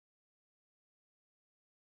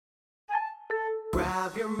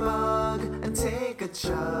grab your mug and take a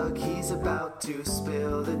chug. He's about to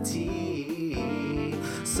spill the tea.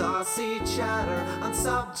 Saucy chatter on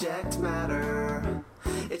subject matter.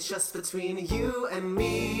 It's just between you and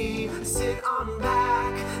me. Sit on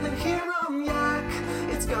back and hear 'em yak.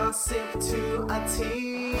 It's gossip to a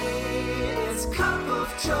T. It's Cup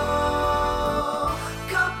of Joe.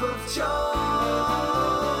 Cup of Joe.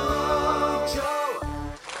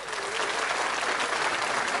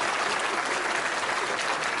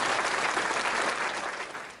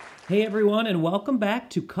 Hey everyone, and welcome back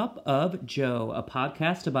to Cup of Joe, a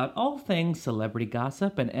podcast about all things celebrity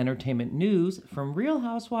gossip and entertainment news, from Real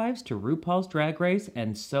Housewives to RuPaul's Drag Race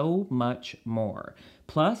and so much more.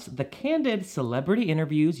 Plus, the candid celebrity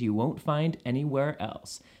interviews you won't find anywhere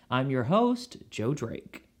else. I'm your host, Joe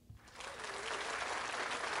Drake.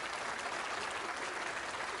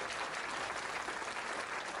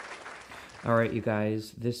 All right, you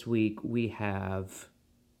guys, this week we have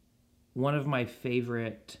one of my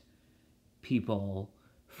favorite people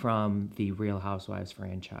from the Real Housewives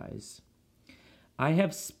franchise. I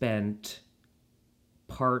have spent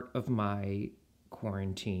part of my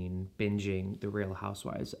quarantine binging the Real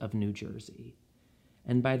Housewives of New Jersey.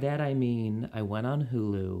 And by that I mean I went on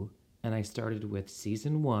Hulu and I started with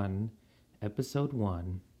season 1, episode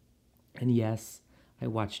 1. And yes, I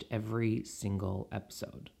watched every single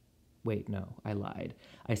episode. Wait, no, I lied.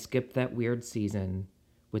 I skipped that weird season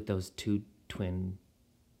with those two twin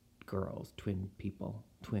girls,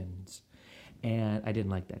 twins. And I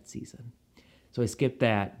didn't like that season. So I skipped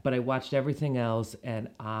that, but I watched everything else and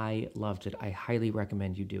I loved it. I highly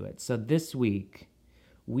recommend you do it. So this week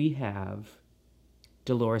we have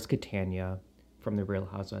Dolores Catania from the Real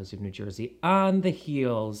Housewives of New Jersey on the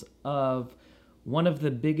heels of one of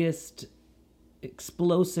the biggest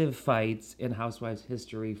explosive fights in Housewives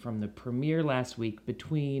history from the premiere last week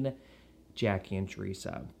between Jackie and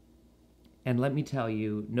Teresa. And let me tell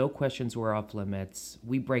you, no questions were off limits.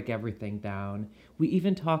 We break everything down. We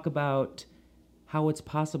even talk about how it's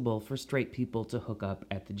possible for straight people to hook up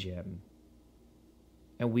at the gym.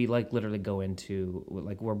 And we literally go into,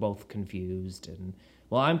 we're both confused. And,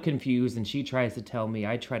 well, I'm confused and she tries to tell me.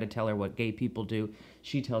 I try to tell her what gay people do.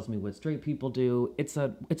 She tells me what straight people do. It's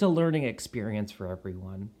a learning experience for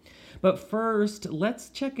everyone. But first, let's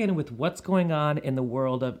check in with what's going on in the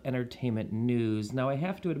world of entertainment news. Now, I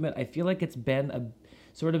have to admit, I feel like it's been a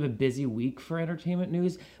sort of a busy week for entertainment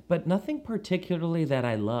news, but nothing particularly that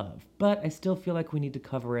I love. But I still feel like we need to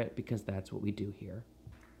cover it because that's what we do here.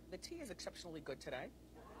 The tea is exceptionally good today.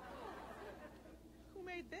 Who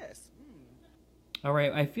made this? All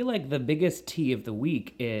right, I feel like the biggest tea of the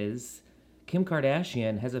week is Kim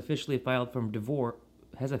Kardashian has officially filed for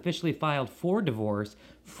divorce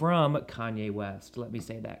from Kanye West. Let me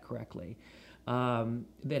say that correctly.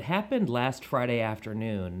 That happened last Friday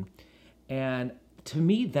afternoon. And to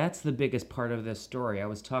me, that's the biggest part of this story. I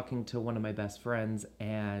was talking to one of my best friends,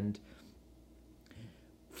 and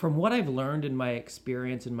from what I've learned in my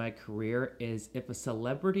experience in my career is if a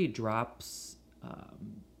celebrity drops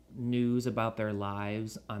news about their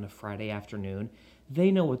lives on a Friday afternoon,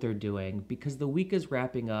 they know what they're doing because the week is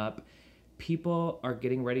wrapping up. People are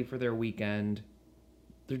getting ready for their weekend.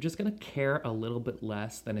 They're just going to care a little bit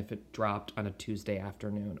less than if it dropped on a Tuesday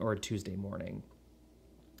afternoon or a Tuesday morning.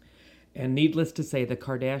 And needless to say, the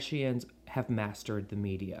Kardashians have mastered the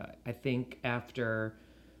media. I think after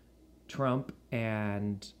Trump,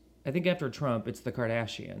 it's the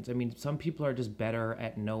Kardashians. I mean, some people are just better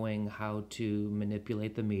at knowing how to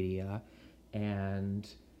manipulate the media and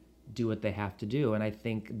do what they have to do. And I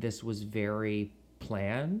think this was very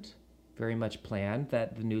much planned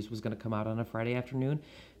that the news was going to come out on a Friday afternoon,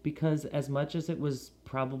 because as much as it was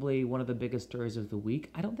probably one of the biggest stories of the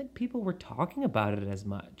week, I don't think people were talking about it as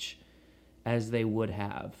much as they would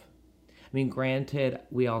have. I mean, granted,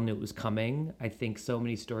 we all knew it was coming. I think so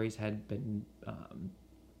many stories had been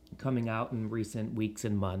coming out in recent weeks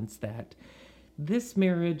and months that this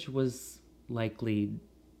marriage was likely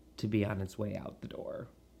to be on its way out the door.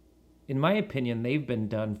 In my opinion, they've been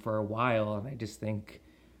done for a while, and I just think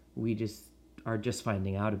we are just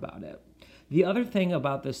finding out about it. The other thing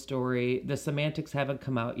about this story, the semantics haven't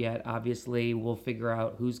come out yet. Obviously, we'll figure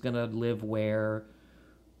out who's going to live where,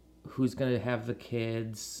 who's going to have the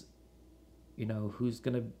kids, who's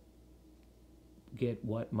going to get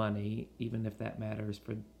what money, even if that matters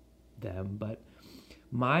for them. But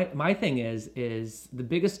my thing is the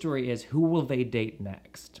biggest story is who will they date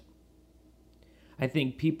next? I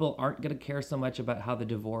think people aren't going to care so much about how the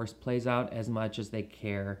divorce plays out as much as they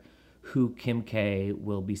care who Kim K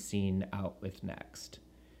will be seen out with next.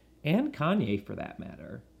 And Kanye, for that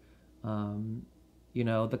matter. You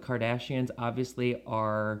know, the Kardashians obviously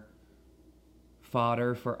are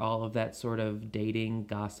fodder for all of that sort of dating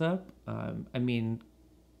gossip. I mean,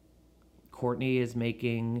 Kourtney is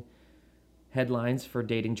making headlines for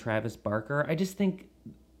dating Travis Barker. I just think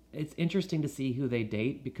it's interesting to see who they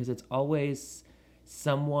date because it's always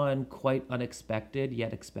someone quite unexpected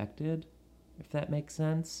yet expected, if that makes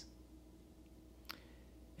sense.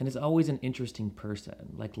 And it's always an interesting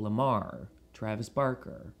person, like Lamar, Travis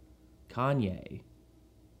Barker, Kanye.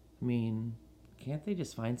 I mean, can't they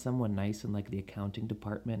just find someone nice in like the accounting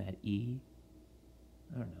department at E?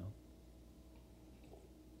 I don't know.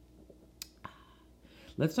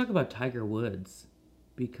 Let's talk about Tiger Woods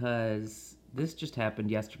because this just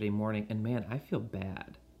happened yesterday morning and man, I feel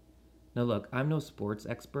bad. Now look, I'm no sports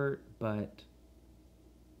expert, but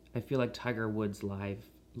I feel like Tiger Woods'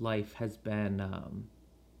 life has been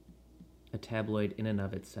a tabloid in and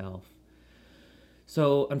of itself.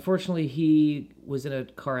 So unfortunately, he was in a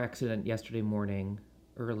car accident yesterday morning,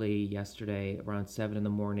 early yesterday, around 7 in the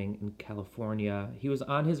morning in California. He was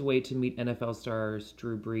on his way to meet NFL stars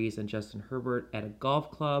Drew Brees and Justin Herbert at a golf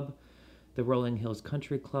club, the Rolling Hills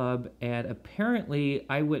Country Club, and apparently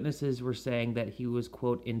eyewitnesses were saying that he was,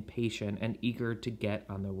 quote, impatient and eager to get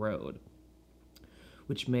on the road,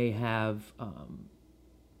 which may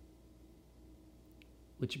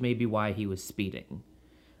be why he was speeding.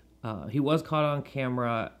 He was caught on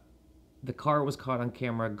camera. The car was caught on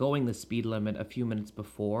camera going the speed limit a few minutes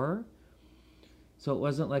before. So it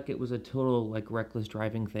wasn't like it was a total like reckless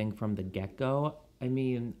driving thing from the get-go. I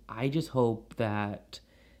mean, I just hope that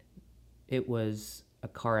it was a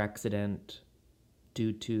car accident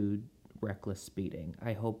due to reckless speeding.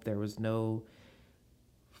 I hope there was no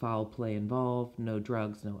foul play involved, no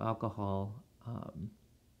drugs, no alcohol.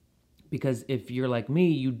 Because if you're like me,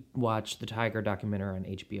 you watched the Tiger documentary on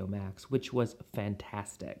HBO Max, which was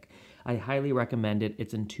fantastic. I highly recommend it.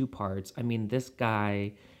 It's in 2 parts. I mean, this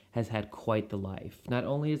guy has had quite the life. Not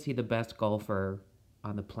only is he the best golfer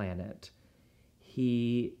on the planet,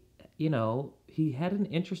 he had an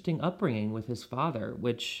interesting upbringing with his father,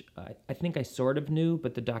 which I think I sort of knew,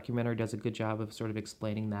 but the documentary does a good job of sort of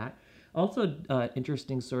explaining that. Also,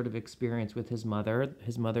 interesting sort of experience with his mother.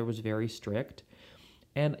 His mother was very strict.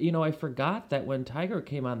 And, I forgot that when Tiger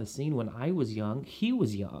came on the scene when I was young, he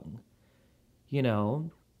was young,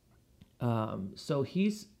 So he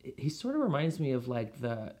sort of reminds me of like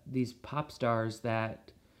these pop stars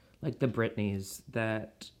that, like the Britneys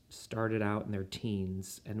that started out in their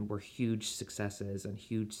teens and were huge successes and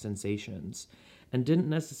huge sensations and didn't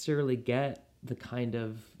necessarily get the kind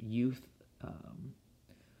of youth,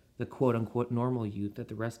 the quote unquote normal youth that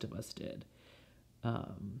the rest of us did.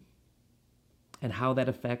 And how that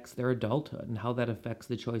affects their adulthood and how that affects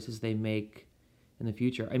the choices they make in the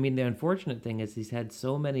future. I mean, the unfortunate thing is he's had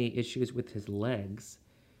so many issues with his legs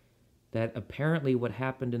that apparently what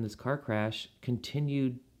happened in this car crash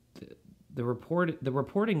continued. The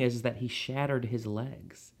reporting is that he shattered his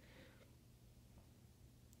legs.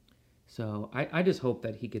 So I just hope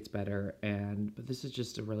that he gets better. But this is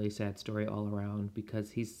just a really sad story all around because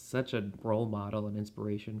he's such a role model and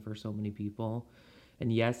inspiration for so many people.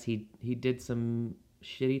 And yes, he did some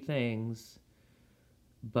shitty things,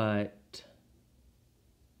 but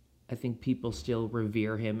I think people still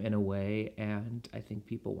revere him in a way, and I think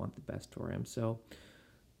people want the best for him. So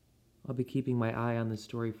I'll be keeping my eye on this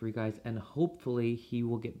story for you guys, and hopefully he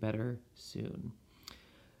will get better soon.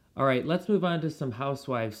 All right, let's move on to some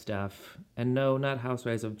Housewives stuff. And no, not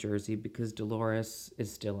Housewives of Jersey, because Dolores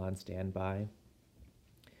is still on standby.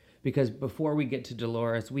 Because before we get to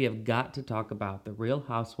Dolores, we have got to talk about the Real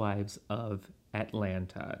Housewives of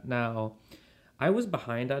Atlanta. Now, I was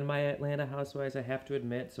behind on my Atlanta Housewives, I have to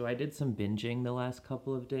admit, so I did some binging the last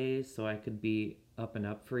couple of days so I could be up and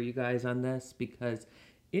up for you guys on this because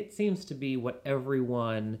it seems to be what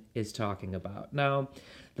everyone is talking about. Now,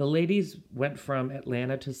 the ladies went from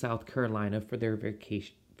Atlanta to South Carolina for their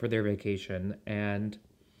vacation, and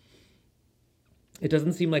it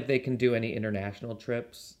doesn't seem like they can do any international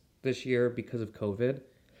trips this year because of COVID.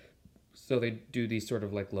 So they do these sort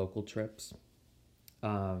of like local trips.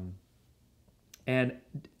 And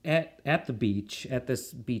at the beach, at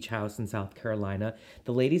this beach house in South Carolina,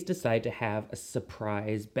 the ladies decide to have a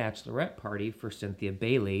surprise bachelorette party for Cynthia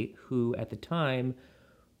Bailey, who at the time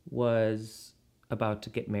was about to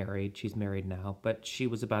get married. She's married now, but she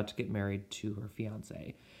was about to get married to her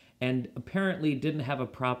fiance. And apparently didn't have a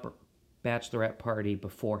proper bachelorette party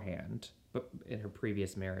beforehand, but in her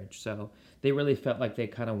previous marriage. So they really felt like they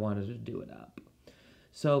kind of wanted to do it up.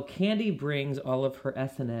 So Kandi brings all of her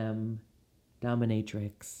S&M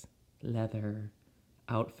dominatrix leather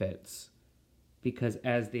outfits because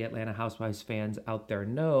as the Atlanta Housewives fans out there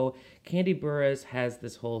know, Candy Burris has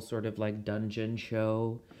this whole sort of like dungeon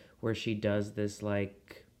show where she does this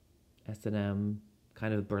like S&M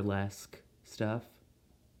kind of burlesque stuff.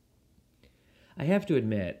 I have to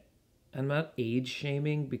admit, I'm not age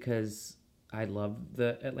shaming because I love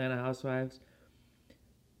the Atlanta Housewives,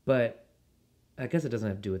 but I guess it doesn't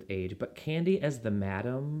have to do with age, but Candy as the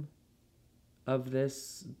madam of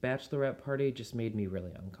this bachelorette party just made me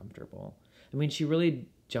really uncomfortable. I mean, she really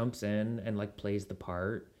jumps in and like plays the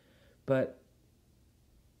part, but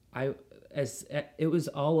it was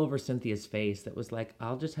all over Cynthia's face that was like,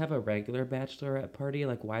 I'll just have a regular bachelorette party.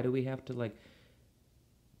 Like, why do we have to like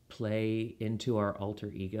play into our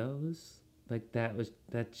alter egos? Like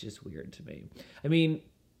that's just weird to me. I mean,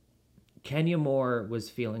 Kenya Moore was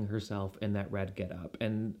feeling herself in that red getup,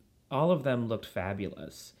 and all of them looked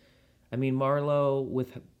fabulous. I mean, Marlo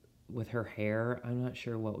with her hair, I'm not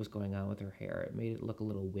sure what was going on with her hair. It made it look a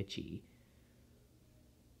little witchy.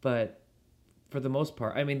 But for the most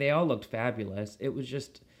part, I mean, they all looked fabulous. It was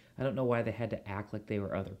just, I don't know why they had to act like they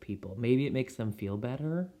were other people. Maybe it makes them feel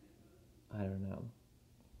better. I don't know.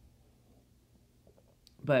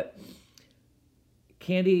 But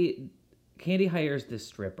Candy hires this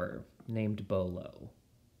stripper named Bolo,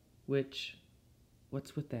 which,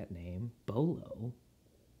 what's with that name? Bolo?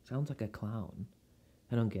 Sounds like a clown.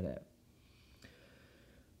 I don't get it.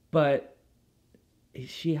 But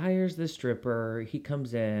she hires this stripper. He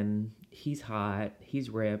comes in. He's hot. He's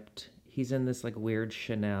ripped. He's in this like weird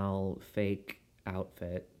Chanel fake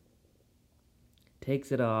outfit.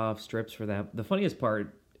 Takes it off, strips for them. The funniest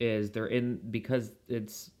part is they're in, because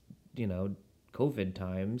it's, COVID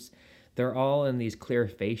times, they're all in these clear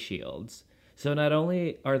face shields. So not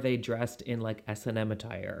only are they dressed in like S&M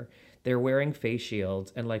attire, they're wearing face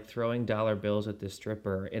shields and like throwing dollar bills at this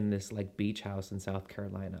stripper in this like beach house in South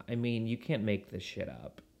Carolina. I mean, you can't make this shit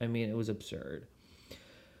up. I mean, it was absurd.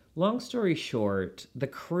 Long story short, the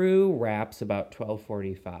crew wraps about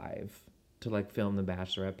 12:45 to like film the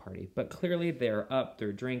bachelorette party, but clearly they're up,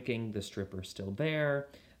 they're drinking, the stripper's still there.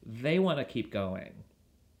 They want to keep going.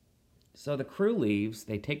 So the crew leaves,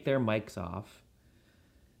 they take their mics off.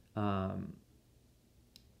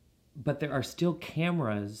 But there are still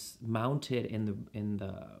cameras mounted in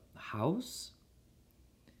the house,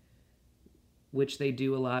 which they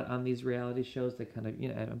do a lot on these reality shows. They kind of,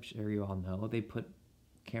 I'm sure you all know, they put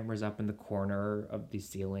cameras up in the corner of these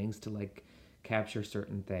ceilings to like capture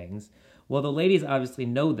certain things. Well, the ladies obviously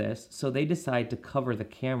know this, so they decide to cover the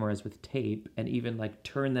cameras with tape and even like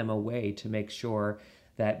turn them away to make sure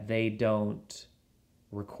that they don't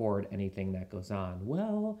record anything that goes on.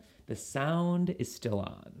 Well, the sound is still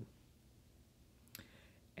on.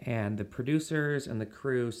 And the producers and the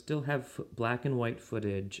crew still have black and white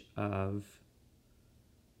footage of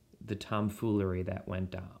the tomfoolery that went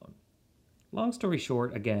down. Long story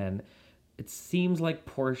short, again, it seems like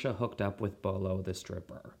Portia hooked up with Bolo, the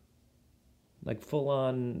stripper. Like full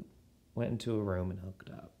on went into a room and hooked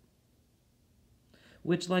up.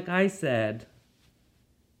 Which, like I said,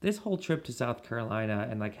 this whole trip to South Carolina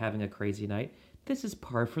and like having a crazy night, this is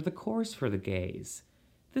par for the course for the gays.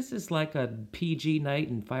 This is like a PG night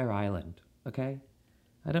in Fire Island, okay?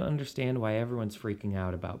 I don't understand why everyone's freaking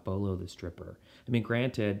out about Bolo the stripper. I mean,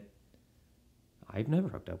 granted, I've never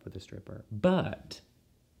hooked up with a stripper, but,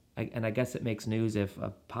 I guess it makes news if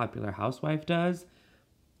a popular housewife does,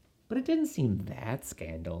 but it didn't seem that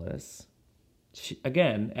scandalous.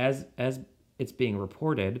 Again, as it's being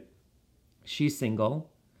reported, she's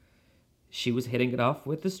single. She was hitting it off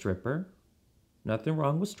with the stripper. Nothing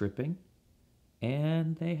wrong with stripping.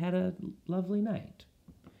 And they had a lovely night.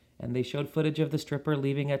 And they showed footage of the stripper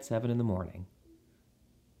leaving at 7 a.m,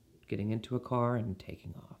 getting into a car and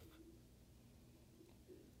taking off.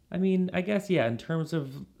 I mean, I guess, yeah, in terms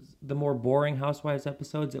of the more boring Housewives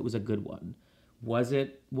episodes, it was a good one. Was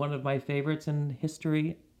it one of my favorites in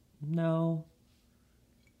history? No.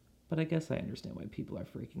 But I guess I understand why people are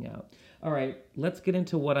freaking out. All right, let's get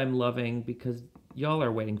into what I'm loving, because y'all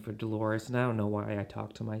are waiting for Dolores, and I don't know why I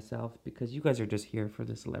talk to myself, because you guys are just here for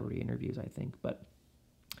the celebrity interviews, I think. But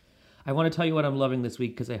I want to tell you what I'm loving this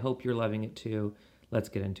week, because I hope you're loving it too. Let's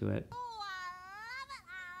get into it.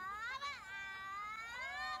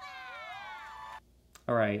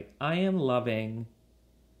 All right, I am loving,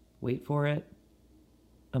 wait for it,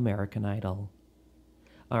 American Idol.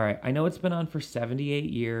 All right, I know it's been on for 78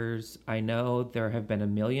 years. I know there have been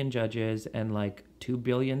 1 million judges and like 2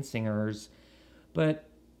 billion singers, but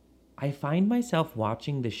I find myself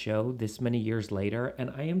watching the show this many years later, and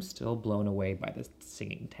I am still blown away by the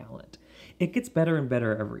singing talent. It gets better and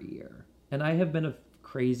better every year. And I have been a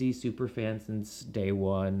crazy super fan since day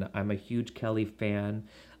one. I'm a huge Kelly fan.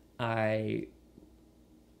 I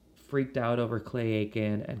freaked out over Clay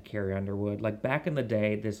Aiken and Carrie Underwood. Like back in the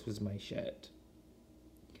day, this was my shit.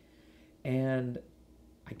 And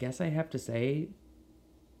I guess I have to say,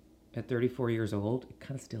 at 34 years old, it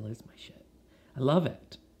kind of still is my shit. I love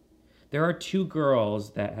it. There are two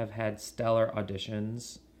girls that have had stellar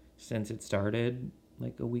auditions since it started,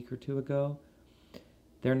 like a week or two ago.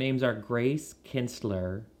 Their names are Grace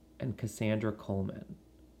Kinstler and Cassandra Coleman.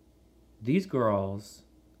 These girls,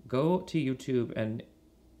 go to YouTube and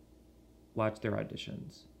watch their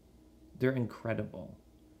auditions. They're incredible.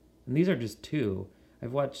 And these are just two.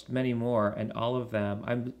 I've watched many more, and all of them,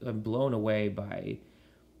 I'm blown away by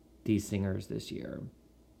these singers this year.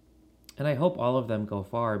 And I hope all of them go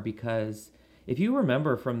far, because if you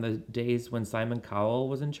remember from the days when Simon Cowell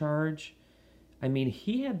was in charge, I mean,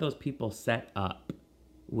 he had those people set up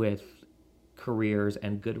with careers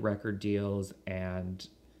and good record deals and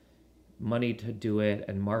money to do it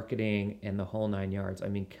and marketing and the whole nine yards. I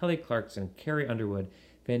mean, Kelly Clarkson, Carrie Underwood,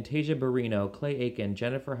 Fantasia Barrino, Clay Aiken,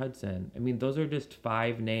 Jennifer Hudson. I mean, those are just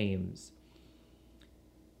 5 names.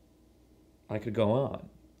 I could go on.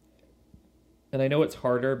 And I know it's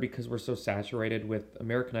harder because we're so saturated with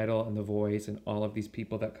American Idol and The Voice and all of these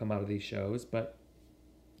people that come out of these shows, but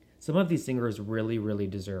some of these singers really, really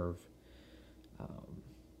deserve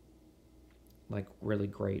like really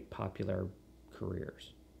great popular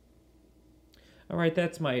careers. All right,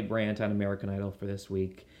 that's my rant on American Idol for this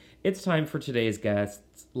week. It's time for today's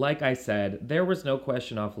guests. Like I said, there was no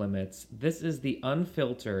question off limits. This is the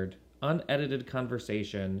unfiltered, unedited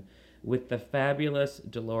conversation with the fabulous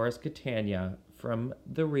Dolores Catania from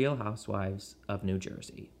The Real Housewives of New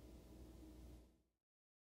Jersey.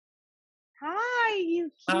 Hi, you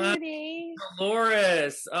cutie.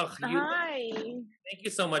 Dolores. Oh, Hi. Thank you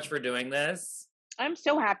so much for doing this. I'm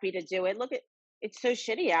so happy to do it. Look, it's so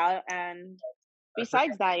shitty out, and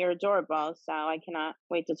besides that, you're adorable, so I cannot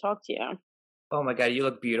wait to talk to you. Oh my God, you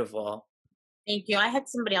look beautiful. Thank you. I had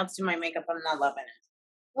somebody else do my makeup. I'm not loving it.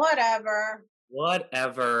 Whatever.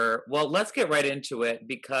 Well, let's get right into it,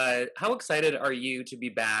 because how excited are you to be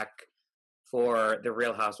back for The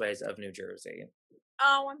Real Housewives of New Jersey?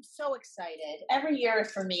 Oh, I'm so excited. Every year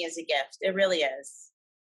for me is a gift. It really is.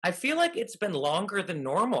 I feel like it's been longer than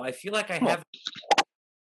normal. I feel like I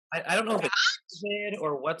don't know if it's COVID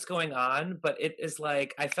or what's going on, but it is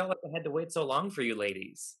like, I felt like I had to wait so long for you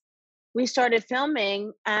ladies. We started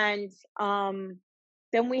filming, and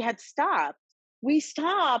then we had stopped. We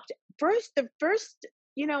stopped the first,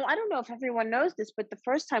 I don't know if everyone knows this, but the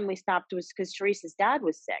first time we stopped was because Teresa's dad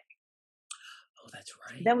was sick. Oh, that's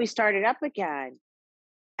right. Then we started up again,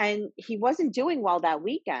 and he wasn't doing well that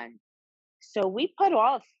weekend. So we put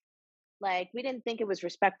off, we didn't think it was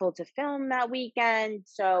respectful to film that weekend.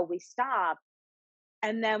 So we stopped.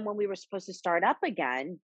 And then when we were supposed to start up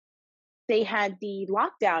again, they had the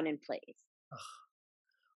lockdown in place.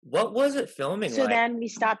 What was it filming so like? Then we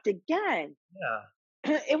stopped again.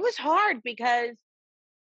 Yeah. It was hard because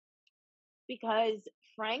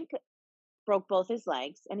Frank broke both his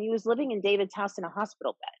legs, and he was living in David's house in a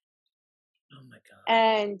hospital bed. Oh my God.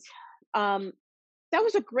 And that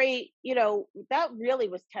was a great, that really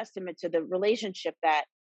was testament to the relationship that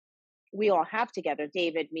we all have together,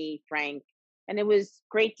 David, me, Frank. And it was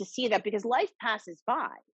great to see that, because life passes by.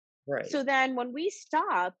 Right. So then when we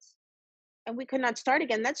stopped and we could not start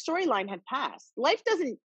again, that storyline had passed. Life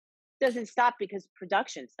doesn't stop because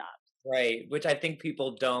production stops. Right. Which I think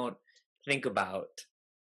people don't think about.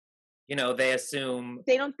 They assume.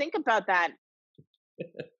 They don't think about that.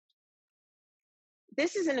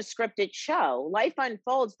 This isn't a scripted show. Life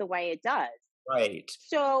unfolds the way it does. Right.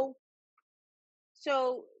 So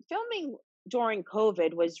filming during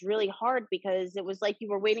COVID was really hard, because it was like you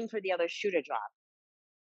were waiting for the other shoe to drop.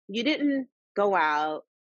 You didn't go out.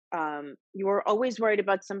 You were always worried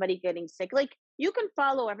about somebody getting sick. Like, you can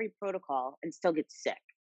follow every protocol and still get sick.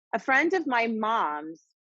 A friend of my mom's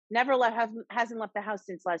hasn't left the house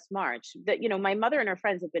since last March. My mother and her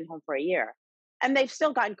friends have been home for a year, and they've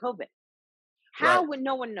still gotten COVID. How? When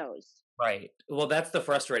no one knows. Right. Well, that's the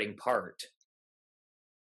frustrating part.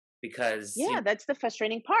 Because that's the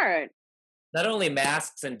frustrating part. Not only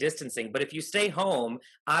masks and distancing, but if you stay home,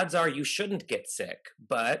 odds are you shouldn't get sick,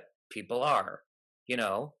 but people are,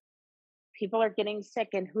 People are getting sick,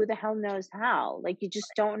 and who the hell knows how? You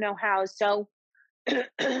just don't know how. So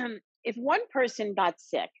if one person got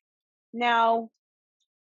sick now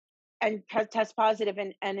and test positive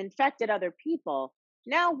and infected other people,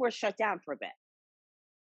 now we're shut down for a bit.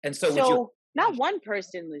 And so not one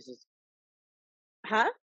person loses. Huh?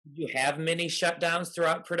 Did you have many shutdowns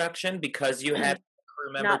throughout production because you had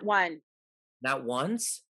remember. Not one. Not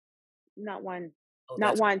once? Not one. Oh, Not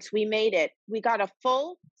that's once. We made it. We got a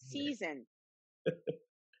full weird. season.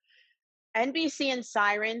 NBC and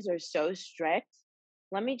Sirens are so strict.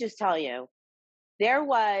 Let me just tell you, there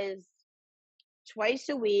was twice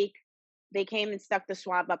a week, they came and stuck the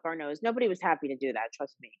swab up our nose. Nobody was happy to do that,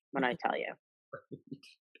 trust me, when I tell you.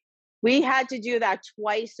 We had to do that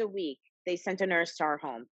twice a week. They sent a nurse to our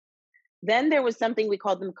home. Then there was something we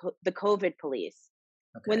called them the COVID police.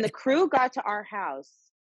 When Okay. the crew got to our house,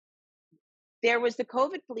 there was the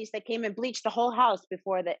COVID police that came and bleached the whole house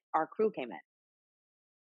before our crew came in.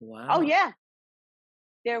 Wow. Oh yeah.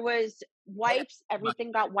 There was wipes, My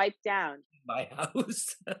everything got wiped down. my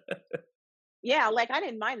house. Yeah, like I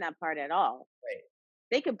didn't mind that part at all. Right.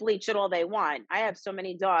 They could bleach it all they want. I have so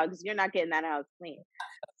many dogs, you're not getting that house clean.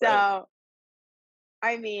 So, Right.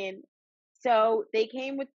 I mean, so they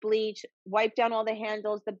came with bleach, wiped down all the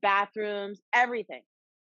handles, the bathrooms, everything.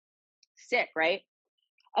 Sick, right?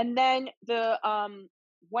 And then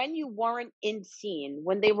when you weren't in scene,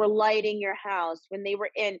 when they were lighting your house, when they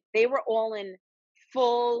were all in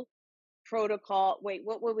full protocol. Wait,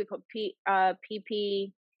 what would we call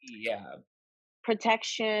PP Yeah.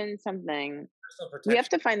 protection something? Personal We have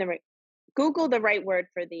protection. to find the right Google the right word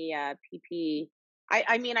for the PP.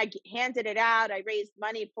 I mean, handed it out. I raised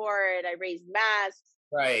money for it. I raised masks.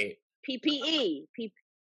 Right. PPE.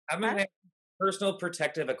 I'm Huh? in personal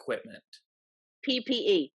protective equipment.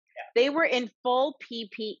 PPE. They were in full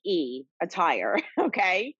PPE attire.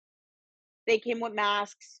 Okay. They came with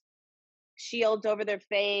masks, shields over their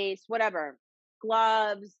face, whatever,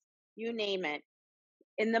 gloves, you name it.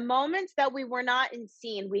 In the moments that we were not in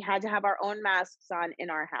scene, we had to have our own masks on in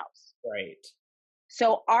our house. Right.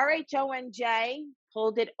 So RHONJ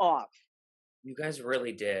pulled it off. You guys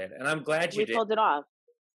really did. And I'm glad you We did. pulled it off.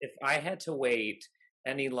 If I had to wait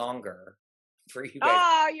any longer for you guys.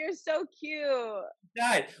 Oh, you're so cute.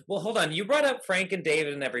 God. Well, hold on. You brought up Frank and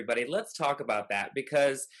David and everybody. Let's talk about that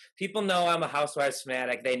because people know I'm a Housewives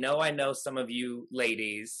fanatic. They know I know some of you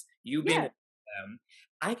ladies, you being Yeah. one of them.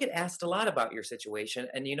 I get asked a lot about your situation.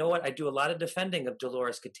 And you know what? I do a lot of defending of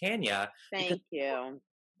Dolores Catania. Because Thank you.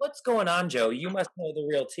 what's going on, Joe? You must know the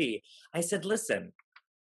real tea. I said, listen,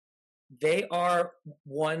 they are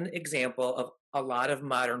one example of a lot of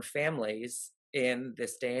modern families in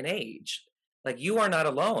this day and age. Like you are not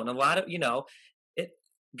alone. A lot of,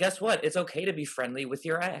 guess what? It's okay to be friendly with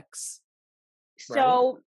your ex, right?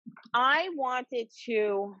 So I wanted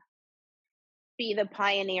to be the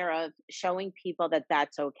pioneer of showing people that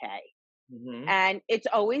that's okay. Hmm. And it's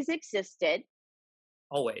always existed,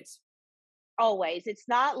 Always. always. It's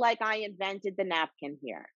not like I invented the napkin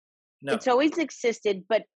here. No. It's always existed,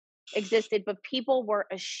 but people were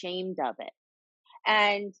ashamed of it.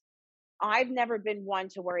 And I've never been one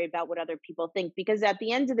to worry about what other people think because at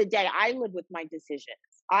the end of the day, I live with my decisions.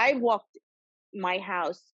 I walked my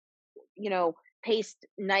house, paced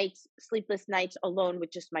nights, sleepless nights alone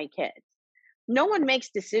with just my kids. No one makes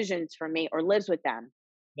decisions for me or lives with them,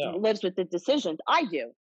 No. lives with the decisions. I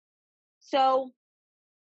do. So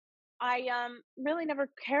I really never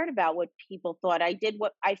cared about what people thought. I did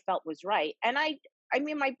what I felt was right. And I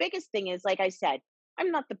mean my biggest thing is like I said,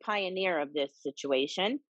 I'm not the pioneer of this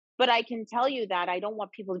situation, but I can tell you that I don't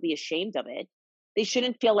want people to be ashamed of it. They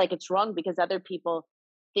shouldn't feel like it's wrong because other people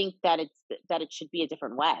think that it should be a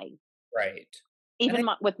different way. Right. Even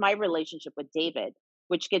with my relationship with David,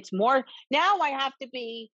 which gets more now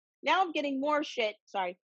now I'm getting more shit.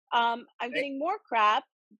 Sorry. I'm getting more crap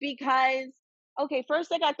because okay,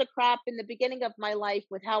 first I got the crap in the beginning of my life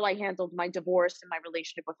with how I handled my divorce and my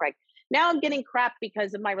relationship with Frank. Now I'm getting crap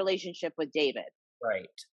because of my relationship with David. Right.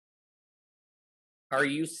 Are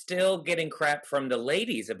you still getting crap from the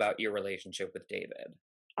ladies about your relationship with David?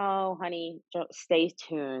 Oh, honey, stay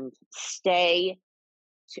tuned.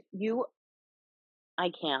 I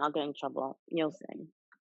can't. I'll get in trouble. You'll see.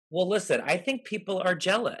 Well, listen, I think people are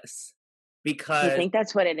jealous You because think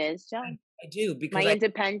that's what it is, Joe? I do because My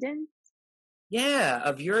independence? yeah,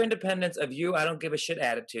 of your independence, of you, I don't give a shit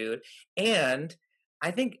attitude. And I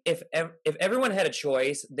think if everyone had a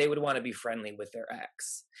choice, they would want to be friendly with their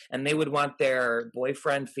ex, and they would want their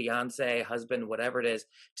boyfriend, fiance, husband, whatever it is,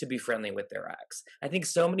 to be friendly with their ex. I think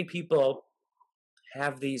so many people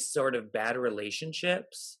have these sort of bad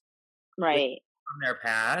relationships Right. from their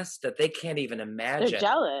past that they can't even They're imagine.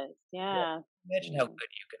 jealous. Yeah. Imagine how good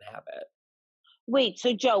you can have it. Wait,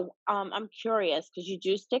 so Joe, I'm curious because you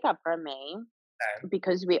do stick up for me Okay.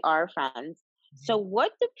 because we are friends. So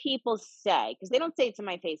what do people say? Because they don't say it to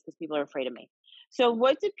my face because people are afraid of me. So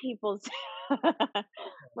what do people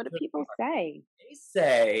what do people say? They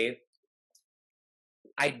say,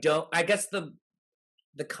 I guess the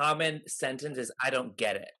the common sentence is, "I don't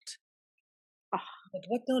get it." Ugh, Like,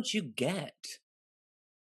 what don't you get?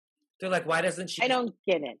 They're like, "Why doesn't she I just don't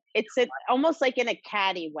get it. It's almost like in a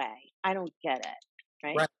catty way. I don't get it.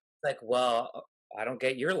 Right? right?" Like, well, I don't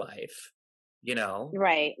get your life, you know?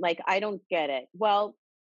 Right. Like, I don't get it. Well,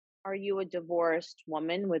 are you a divorced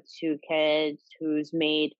woman with two kids who's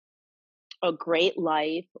made a great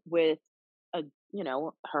life with a,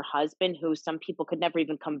 her husband, who some people could never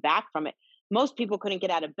even come back from it? Most people couldn't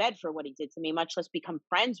get out of bed for what he did to me, much less become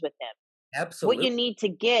friends with him. What Absolutely. you need to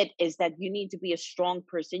get is that you need to be a strong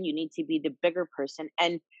person. You need to be the bigger person.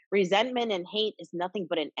 And resentment and hate is nothing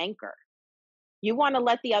but an anchor. You want to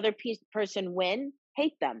let the other person win,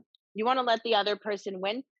 hate them. You want to let the other person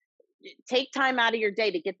win, take time out of your day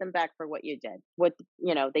to get them back for what you did, what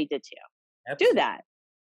they did to you. Do Absolutely. that,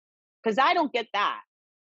 because I don't get that.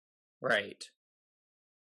 Right.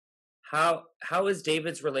 How is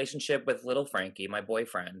David's relationship with little Frankie, my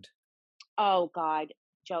boyfriend? Oh God,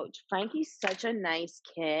 Joe, Frankie's such a nice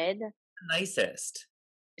kid. Nicest.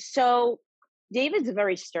 So David's a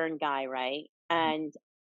very stern guy, right? And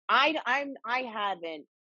I haven't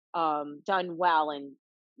done well in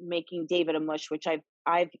making David a mush, which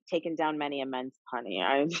I've taken down many immense, honey.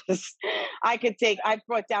 I've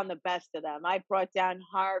brought down the best of them. I've brought down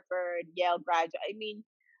Harvard, Yale graduate. I mean,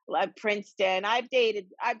 Princeton.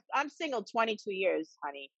 I'm single 22 years,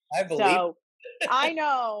 honey. I believe. So I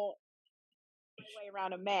know my way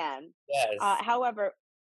around a man. Yes. However,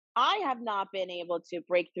 I have not been able to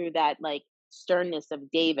break through that like sternness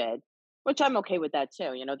of David, which I'm okay with that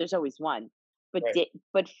too. There's always one, but Right.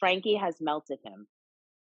 but Frankie has melted him.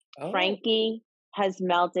 Oh, Frankie has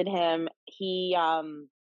melted him. He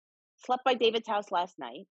slept by David's house last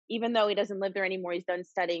night, even though he doesn't live there anymore. He's done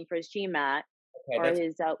studying for his GMAT okay. or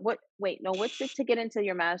his what? Wait, no. What's it to get into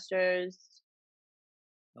your master's?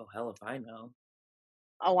 Oh, hell if I know.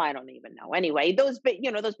 Oh, I don't even know. Anyway, those big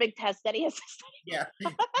tests that he has to study. Yeah.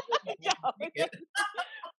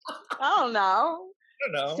 I don't know. I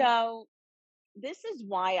don't know. So this is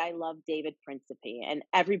why I love David Principe, and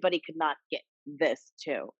everybody could not get this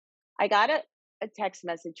too. I got a text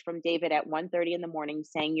message from David at 1:30 in the morning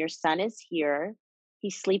saying, "Your son is here.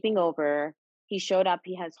 He's sleeping over. He showed up.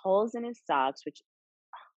 He has holes in his socks," which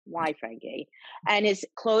why, Frankie? And his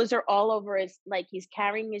clothes are all over like he's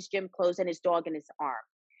carrying his gym clothes and his dog in his arm.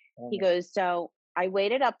 He Oh, goes, "So I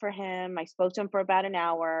waited up for him. I spoke to him for about an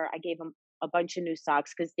hour. I gave him a bunch of new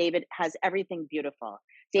socks because David has everything beautiful. right.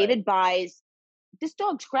 David buys, this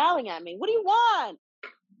dog's growling at me. What do you want?"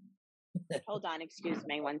 Hold on, excuse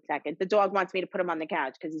me 1 second. The dog wants me to put him on the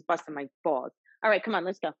couch because he's busting my balls. All right, come on,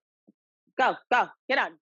 let's go. Go, get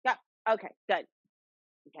on. Go. Okay, good.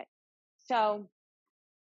 Okay. So,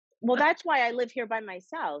 well, that's why I live here by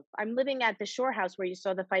myself. I'm living at the shore house where you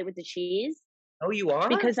saw the fight with the cheese Oh, you are?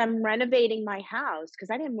 because I'm renovating my house because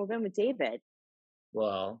I didn't move in with David.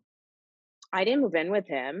 Well, I didn't move in with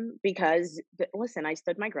him because, listen, I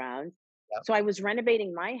stood my ground. Yep. So I was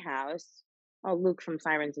renovating my house. Oh, Luke from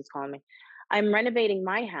Sirens is calling me. I'm renovating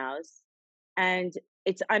my house and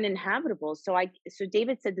it's uninhabitable. So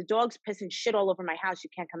David said, "The dog's pissing shit all over my house.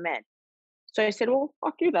 You can't come in." So I said, "Well,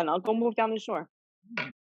 fuck you then. I'll go move down the shore."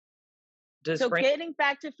 does So Frank getting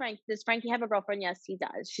back to Frank, does Frankie have a girlfriend? Yes, he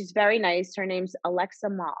does. She's very nice. Her name's Alexa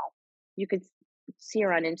Mall. You could see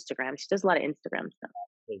her on Instagram. She does a lot of Instagram stuff.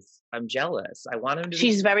 I'm jealous. I want him to be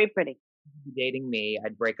She's very pretty. dating me.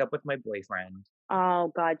 I'd break up with my boyfriend.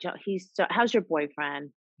 Oh God, how's your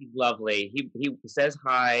boyfriend? He's lovely. He says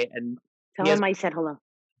hi, and Tell he has him I said hello.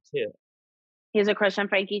 too. He has a crush on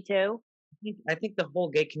Frankie too. I think the whole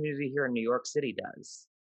gay community here in New York City does,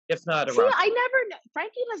 if not See, around. I never know.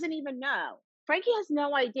 Frankie doesn't even know. Frankie has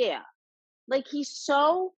no idea. Like he's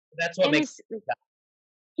so That's what makes. innocent.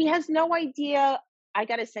 He has no idea. I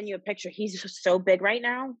gotta send you a picture. He's so big right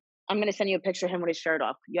now. I'm gonna send you a picture of him with his shirt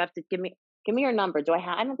off. You have to give me your number.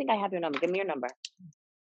 I don't think I have your number. Give me your number.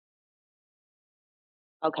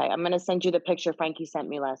 Okay, I'm gonna send you the picture Frankie sent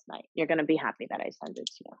me last night. You're gonna be happy that I sent it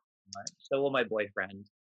to you. So will my boyfriend.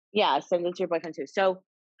 Yeah, send it to your boyfriend too. So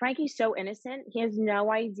Frankie's so innocent. He has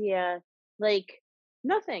no idea, like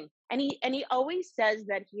nothing. And he always says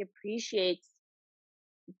that he appreciates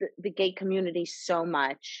the gay community so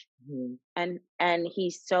much, Mhm. and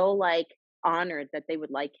he's so like honored that they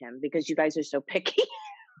would like him because you guys are so picky.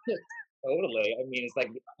 Totally. I mean, it's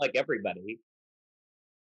like everybody.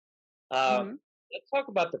 Mhm. Let's talk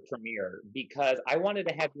about the premiere because I wanted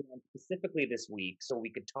to have you on specifically this week so we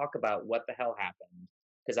could talk about what the hell happened.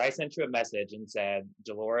 Because I sent you a message and said,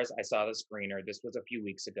 Dolores, I saw the screener. This was a few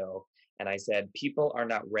weeks ago. And I said, people are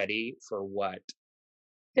not ready for what?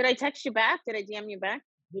 Did I text you back? Did I DM you back?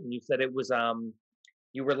 And you said it was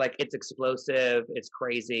You were like, it's explosive, it's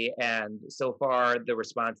crazy, and so far the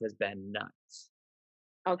response has been nuts.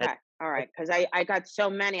 Okay. All right. Because I got so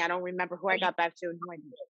many. I don't remember who I got back to and who I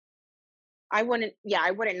didn't.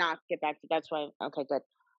 I wouldn't not get back to. That's why. Okay, good.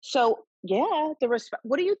 So yeah,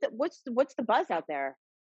 what do you? What's the buzz out there?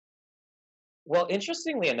 Well,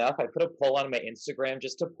 interestingly enough, I put a poll on my Instagram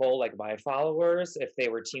just to poll like my followers if they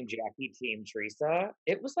were Team Jackie, Team Teresa.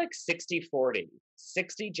 It was like 60-40.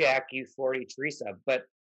 60 Jackie, 40 Teresa, but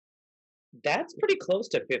that's pretty close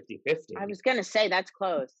to 50-50. I was gonna say that's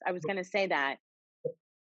close. I was gonna say that. Look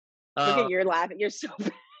Um, at you're laughing. You're so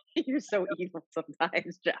you're so evil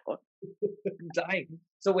sometimes, Joe. I'm dying.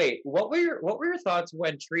 So wait, what were your thoughts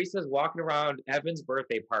when Teresa's walking around Evan's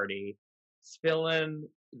birthday party, spilling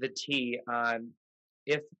the tea on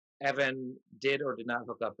if Evan did or did not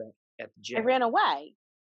hook up at the I gym? ran away.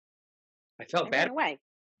 I I felt bad. ran away.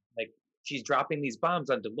 Like she's dropping these bombs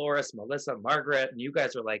on Dolores, Melissa, Margaret, and you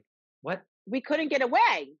guys are like, what? We couldn't get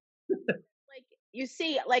away. Like you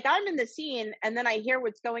see, like I'm in the scene, and then I hear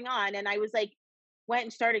what's going on, and I was like, went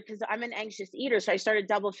and started because I'm an anxious eater, so I started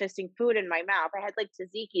double fisting food in my mouth. I had like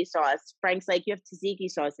tzatziki sauce. Frank's like, you have tzatziki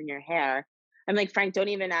sauce in your hair. I'm like, Frank, don't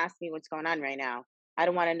even ask me what's going on right now. I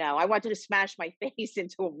don't want to know. I wanted to smash my face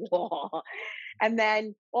into a wall. And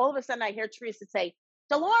then all of a sudden I hear Teresa say,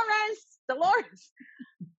 Dolores,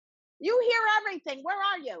 you hear everything. Where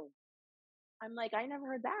are you? I'm like, I never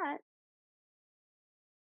heard that.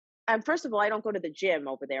 And first of all, I don't go to the gym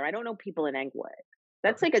over there. I don't know people in Englewood.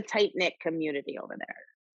 That's like a tight knit community over there.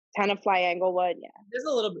 Tenafly, Englewood, yeah. There's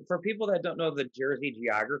a little bit for people that don't know the Jersey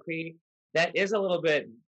geography. That is a little bit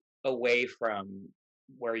away from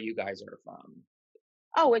where you guys are from.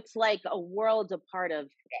 Oh, it's like a world apart of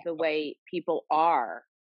the way people are.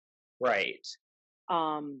 Right.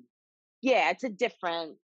 Yeah, it's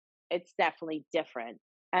definitely different.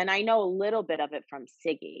 And I know a little bit of it from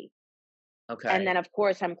Siggy. Okay. And then of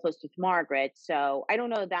course I'm close with Margaret. So I don't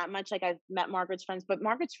know that much. Like I've met Margaret's friends, but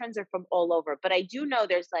Margaret's friends are from all over. But I do know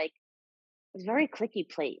there's like it's a very cliquey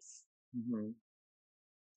place. hmm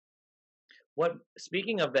What,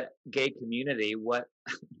 speaking of the gay community, what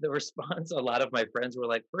the response, a lot of my friends were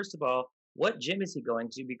like, first of all, what gym is he going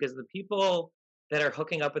to? Because the people that are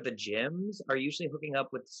hooking up at the gyms are usually hooking up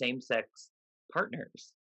with same-sex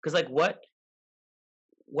partners. Because like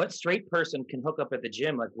what straight person can hook up at the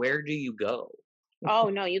gym? Like where do you go? Oh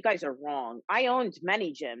no, you guys are wrong. I owned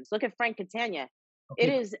many gyms. Look at Frank Catania. It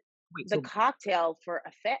Okay, is wait, the so cocktail for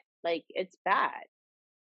a fit. Like it's bad.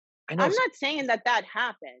 I know I'm not saying that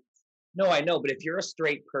happens. no, I know, but if you're a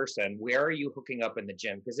straight person, where are you hooking up in the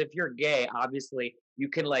gym? Because if you're gay, obviously you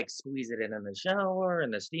can like squeeze it in the shower,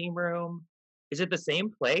 in the steam room. Is it the same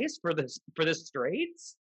place for the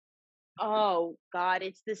straights? Oh God,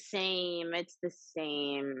 it's the same. It's the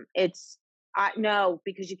same. It's I no,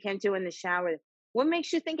 because you can't do it in the shower. What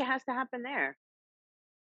makes you think it has to happen there?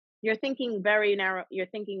 You're thinking very narrow. You're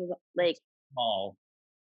thinking like Small.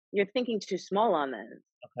 you're thinking too small on this.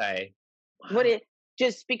 Okay. What Wow. it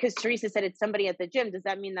just because Teresa said it's somebody at the gym, does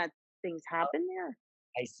that mean that things happen there?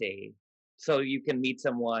 I see. So you can meet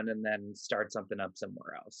someone and then start something up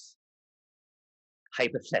somewhere else.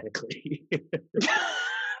 Hypothetically.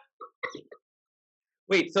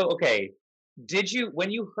 Wait, so okay. Did you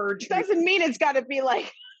when you heard Teresa, Doesn't mean it's got to be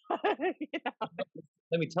like. You know,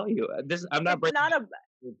 let me tell you, this I'm not it's breaking not a.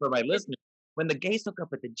 it for my listeners. When the gays hook up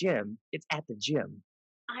at the gym, it's at the gym.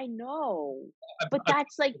 I know, I'm, but I'm,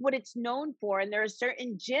 that's like what it's known for, and there are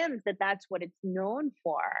certain gyms that's what it's known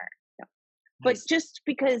for. But nice. just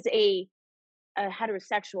because a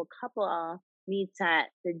heterosexual couple meets at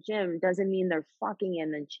the gym doesn't mean they're fucking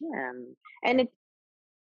in the gym. And it's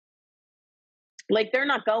like they're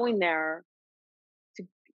not going there to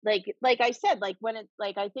like I said, like when it's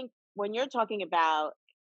like I think when you're talking about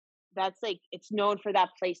that's like it's known for that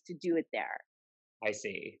place to do it there. I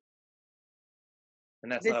see.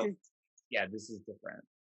 And that's This how is yeah, this is different.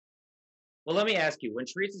 Well, let me ask you, when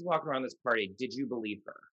Teresa's walking around this party, did you believe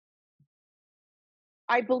her?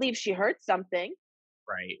 I believe she heard something.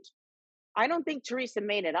 Right. I don't think Teresa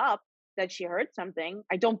made it up that she heard something.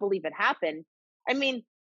 I don't believe it happened. I mean,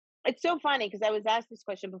 it's so funny because I was asked this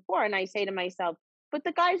question before, and I say to myself, "But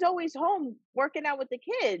the guy's always home working out with the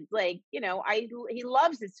kids. Like, you know, he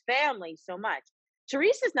loves his family so much."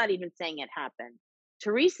 Teresa's not even saying it happened.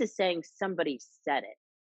 Teresa's saying somebody said it.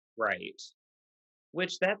 Right.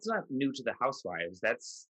 Which that's not new to the housewives.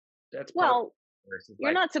 That's part of Well, this. It's you're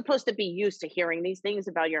like, not supposed to be used to hearing these things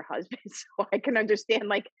about your husband, so I can understand.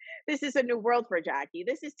 Like, this is a new world for Jackie.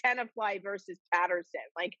 This is Tenafly versus Patterson.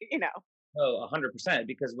 Like, you know. oh, 100%.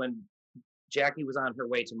 Because when Jackie was on her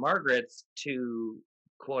way to Margaret's to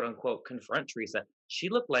quote unquote confront Teresa, she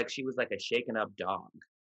looked like she was like a shaken up dog.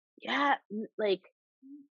 Yeah, like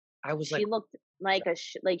I was like, she looked like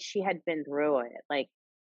like she had been through it. Like,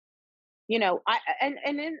 you know,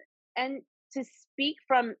 and to speak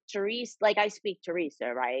from Teresa, like I speak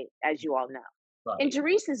Teresa, right? As you all know, in right.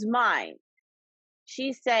 Teresa's mind,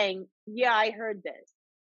 she's saying, "Yeah, I heard this."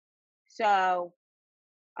 So,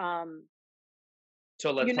 um,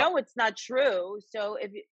 So let's you talk. know, it's not true. So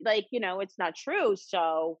if like, you know, it's not true.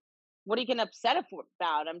 So what are you getting upset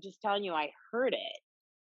about? I'm just telling you, I heard it.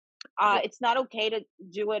 Right. It's not okay to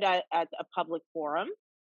do it at a public forum.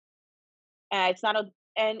 It's not a,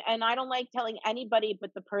 and I don't like telling anybody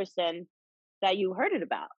but the person that you heard it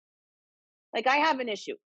about. Like I have an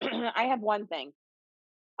issue. I have one thing.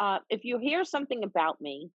 If you hear something about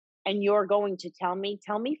me and you're going to tell me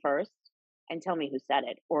first and tell me who said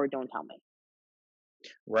it, or don't tell me.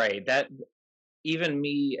 Right. That even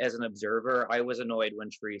me as an observer, I was annoyed when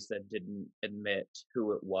Teresa didn't admit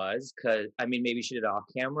who it was. Cause I mean, maybe she did off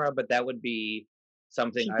camera, but that would be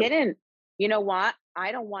something She I would, didn't. You know what?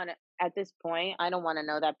 I don't want to. At this point, I don't want to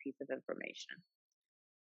know that piece of information.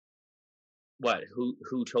 what,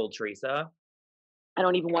 who told Teresa? I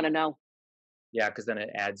don't even want to know. Yeah, because then it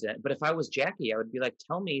adds in. But if I was Jackie, I would be like,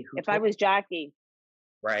 tell me who If I told, was Jackie,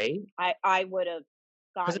 right? I would have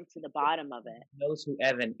Because gotten to the bottom of it. knows who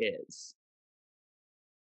Evan is.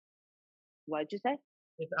 What'd you say?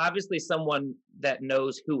 It's obviously someone that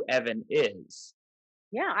knows who Evan is.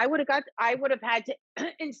 Yeah, I would have had to,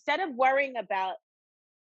 instead of worrying about,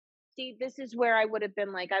 see, this is where I would have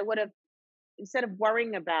been like, I would have, instead of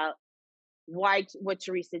worrying about what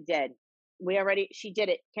Teresa did, she did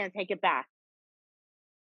it, can't take it back.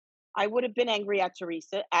 I would have been angry at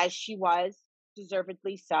Teresa, as she was,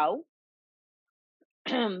 deservedly so.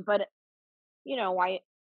 But, you know, I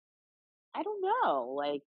don't know.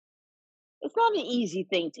 Like, it's not an easy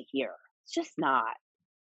thing to hear. It's just not.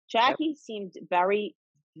 Yep, Jackie seemed very,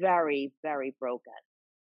 very, very broken.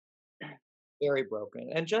 very broken.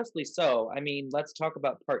 And justly so. I mean, let's talk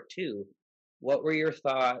about part two. What were your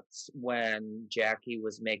thoughts when Jackie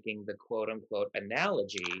was making the quote unquote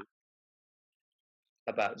analogy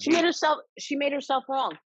about Jesus? She made herself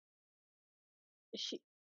wrong. She,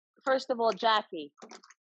 first of all, Jackie,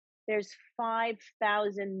 there's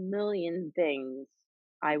 5,000 million things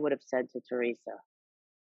I would have said to Teresa.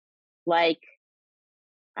 Like,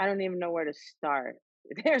 I don't even know where to start.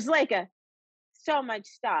 There's like so much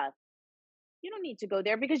stuff. You don't need to go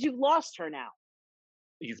there because you've lost her now.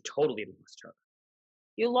 You've totally lost her.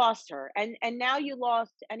 You lost her. And now you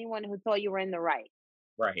lost anyone who thought you were in the right.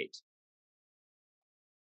 Right.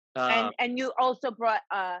 Um, And you also brought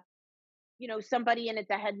you know, somebody in it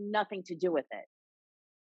that had nothing to do with it.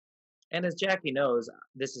 and as Jackie knows,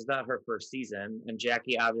 this is not her first season. And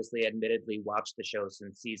Jackie obviously admittedly watched the show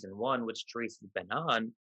since season one, which Teresa's been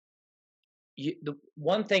on. The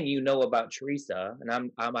one thing you know about Teresa, and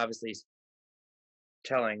I'm obviously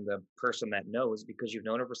telling the person that knows because you've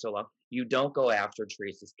known her for so long, you don't go after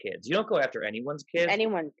Teresa's kids. You don't go after anyone's kids.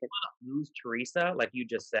 Anyone could. Lose Teresa, like you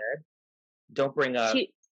just said. Don't bring a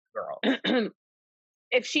She girl.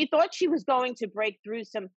 if she thought she was going to break through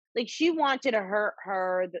some, like she wanted to hurt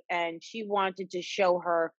her and she wanted to show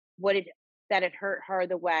her that it hurt her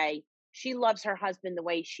the way she loves her husband, the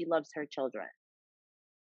way she loves her children.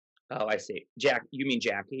 Oh, I see. You mean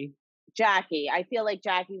Jackie? Jackie, I feel like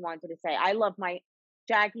Jackie wanted to say,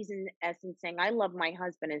 Jackie's in essence saying, I love my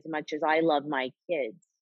husband as much as I love my kids.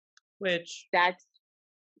 Which, That's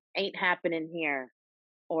ain't happening here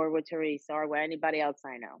or with Teresa or with anybody else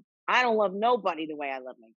I know. I don't love nobody the way I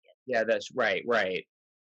love my kids. yeah, that's right, right.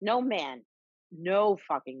 No man. No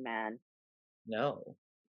fucking man. No.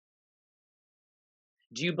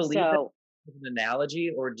 Do you believe that So was an analogy,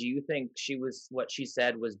 or do you think what she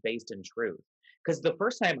said was based in truth? Because the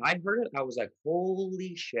first time I heard it, I was like,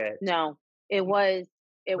 "Holy shit!" no,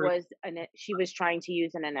 she was trying to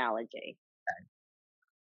use an analogy.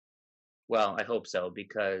 Well, I hope so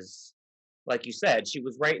because, like you said, she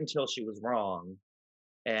was right until she was wrong,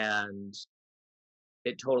 and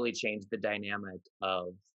it totally changed the dynamic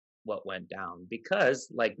of what went down. Because,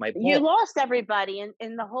 like my You point, lost everybody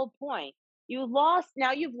in the whole point. You've lost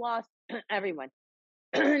everyone.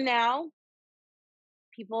 Now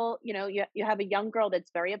people, you know, you have a young girl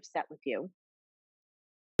that's very upset with you.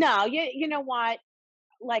 No, you know what?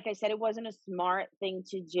 Like I said, it wasn't a smart thing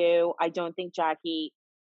to do. I don't think Jackie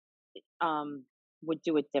would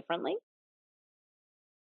do it differently.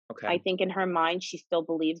 okay, I think in her mind she still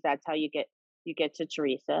believes that's how you get to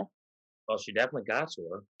Teresa. well, she definitely got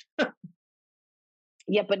to her.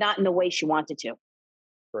 Yeah, but not in the way she wanted to.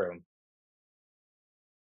 True.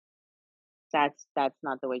 That's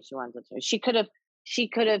not the way she wanted to. She could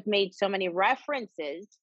have made so many references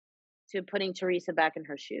to putting Teresa back in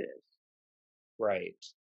her shoes. Right.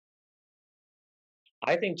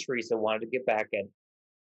 I think Teresa wanted to get back at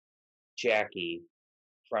Jackie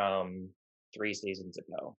from 3 seasons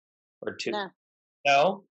ago or two. Nah,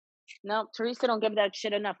 No? no, Teresa don't give that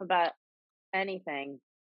shit enough about anything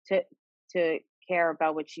to to care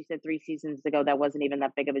about what she said 3 seasons ago. That wasn't even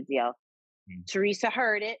that big of a deal. Mm. Teresa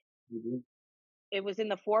heard it. Mhm. It was in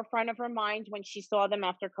the forefront of her mind when she saw them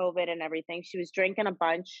after COVID and everything. She was drinking a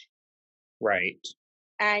bunch. Right.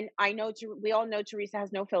 And I know we all know Teresa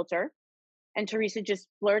has no filter. And Teresa just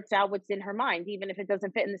blurts out what's in her mind, even if it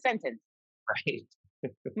doesn't fit in the sentence, Right.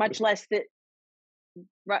 much less the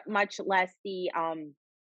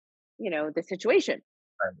the situation.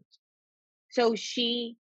 Right. So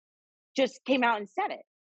she just came out and said it.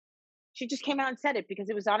 She just came out and said it because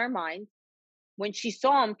it was on her mind when she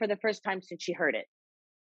saw him for the first time since she heard it.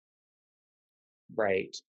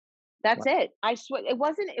 Right. That's it. I swear it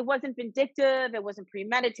wasn't vindictive, it wasn't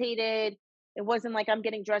premeditated. It wasn't like I'm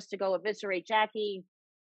getting dressed to go eviscerate Jackie.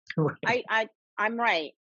 Right. I'm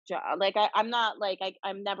right. Like I'm not like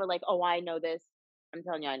I'm never like, oh, I know this. I'm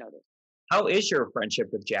telling you, I know this. How is your friendship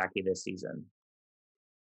with Jackie this season?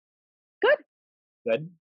 Good. Good?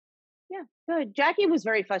 Yeah, good. Jackie was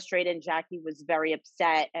very frustrated and Jackie was very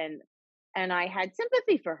upset and I had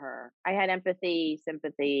sympathy for her. I had empathy,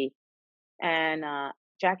 sympathy, and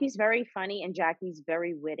Jackie's very funny and Jackie's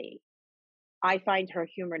very witty. I find her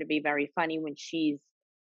humor to be very funny when she's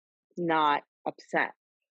not upset.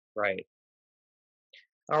 Right.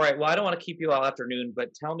 All right. Well, I don't want to keep you all afternoon,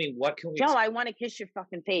 but tell me, what can we Joe, I want to kiss your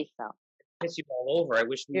fucking face though. kiss you all over? I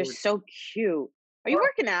wish we You're were. so cute. Are you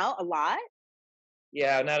working out a lot?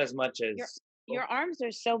 Yeah, not as much Your as. your arms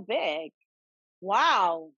are so big.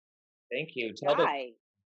 Wow, Thank you. Tell the. guy.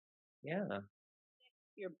 Yeah.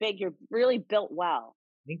 You're big. You're really built well.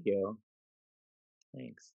 Thank you.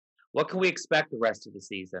 Thanks. What can we expect the rest of the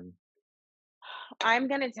season? I'm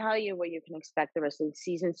going to tell you what you can expect the rest of the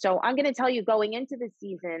season. So I'm going to tell you going into the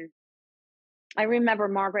season, I remember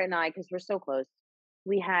Margaret and I, because we're so close,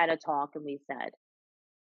 we had a talk and we said,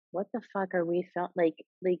 what the fuck are we like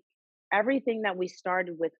everything that we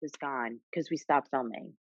started with was gone because we stopped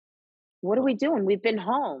filming. What are we doing? We've been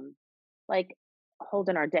home, like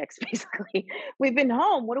holding our dicks, basically. We've been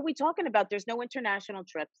home. What are we talking about? There's no international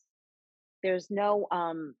trips. There's no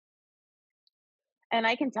and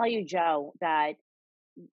I can tell you, Joe, that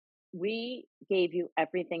we gave you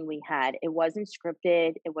everything we had. It wasn't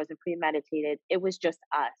scripted, it wasn't premeditated. It was just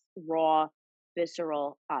us, raw,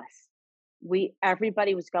 visceral us.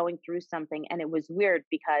 Everybody was going through something and it was weird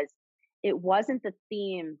because it wasn't the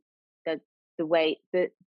theme that the way the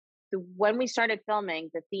when we started filming,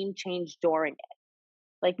 the theme changed during it.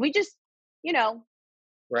 Like we just, we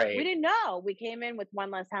Right. didn't know. We came in with one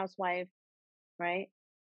less housewife, right?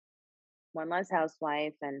 One less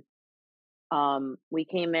housewife and we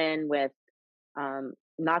came in with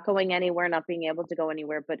not going anywhere, not being able to go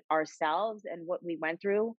anywhere, but ourselves and what we went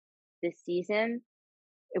through this season,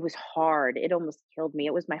 it was hard. It almost killed me.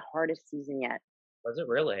 It was my hardest season yet. Was it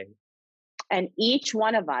really? And each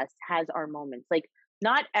one of us has our moments. Like,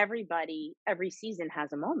 not everybody, every season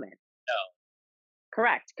has a moment. No.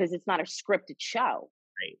 Correct. Because it's not a scripted show.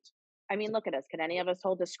 Right. I mean, look at us. Can any of us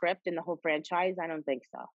hold a script in the whole franchise? I don't think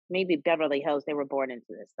so. Maybe Beverly Hills, they were born into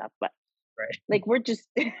this stuff, but Right. like we're just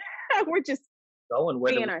we're just Going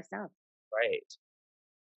where being ourselves. Right.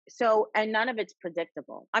 So, and none of it's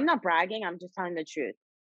predictable. I'm not bragging, I'm just telling the truth.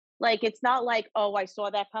 Like, it's not like, oh, I saw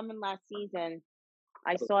that coming last season.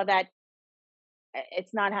 I saw that.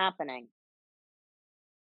 It's not happening.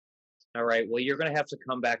 All right. Well, you're going to have to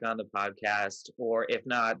come back on the podcast, or if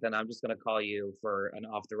not, then I'm just going to call you for an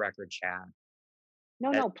off the record chat.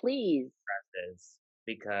 No, please.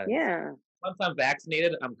 Because Yeah. once I'm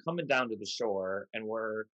vaccinated, I'm coming down to the shore and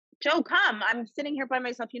we're. Joe, come. I'm sitting here by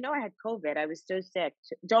myself. You know, I had COVID. I was so sick.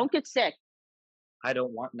 Don't get sick. I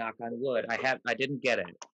don't want, knock on wood. I didn't get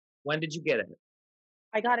it. When did you get it?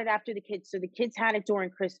 I got it after the kids. So the kids had it during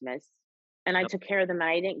Christmas and I took care of them and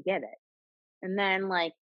I didn't get it. And then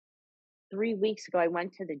like 3 weeks ago, I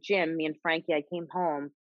went to the gym, me and Frankie, I came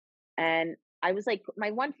home and I was like,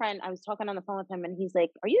 my one friend, I was talking on the phone with him and he's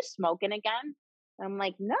like, are you smoking again? I'm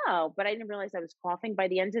like, no, but I didn't realize I was coughing. By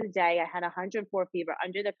the end of the day, I had 104 fever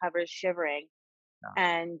under the covers, shivering. No.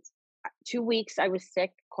 And 2 weeks I was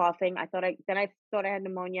sick, coughing. I thought I had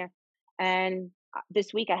pneumonia. And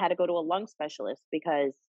this week I had to go to a lung specialist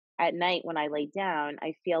because at night when I lay down,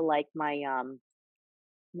 I feel like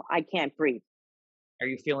I can't breathe. Are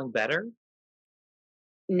you feeling better?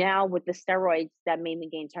 now with the steroids that made me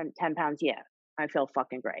gain 10 pounds, yeah, I feel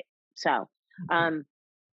fucking great. So, um,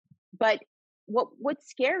 but what's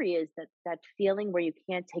scary is that feeling where you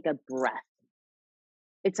can't take a breath.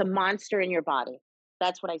 It's a monster in your body.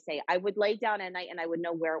 That's what I say. I would lay down at night and I would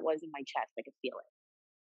know where it was in my chest. I could feel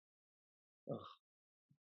it. Ugh.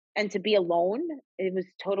 And to be alone, it was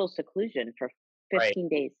total seclusion for Right. 15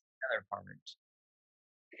 days. Another part.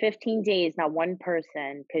 15 days, not one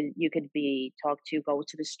person you could be talked to, go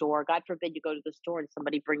to the store. God forbid you go to the store and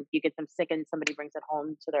you get them sick and somebody brings it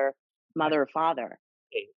home to their mother or father.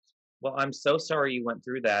 Okay. Well, I'm so sorry you went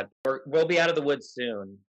through that. We'll be out of the woods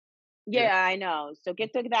soon. Yeah, I know. So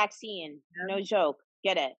get the vaccine. No joke.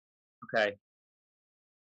 Get it. Okay.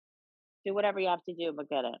 Do whatever you have to do, but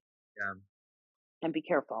get it. Yeah, And be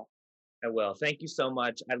careful. I will. Thank you so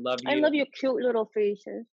much. I love you. I love your cute little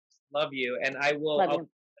faces. Love you. And I will Love I'll you.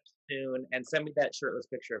 soon and send me that shirtless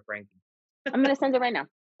picture of Frankie. I'm going to send it right now.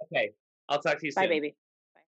 Okay. I'll talk to you Bye, soon. baby.